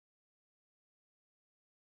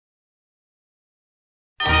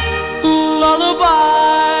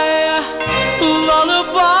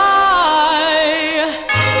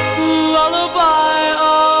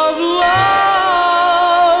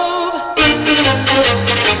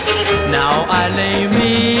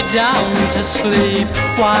down to sleep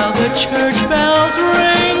while the church bells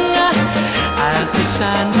ring. As the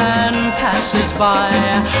Sandman passes by,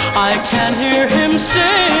 I can hear him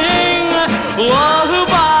sing,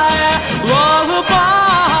 lullaby,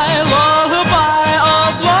 lullaby, lullaby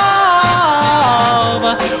of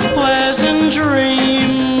love, pleasant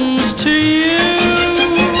dreams to you.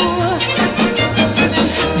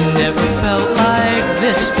 Never felt like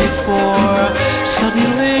this before,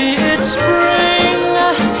 suddenly it's spring.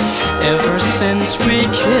 Ever since we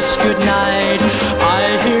kissed goodnight,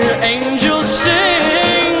 I hear angels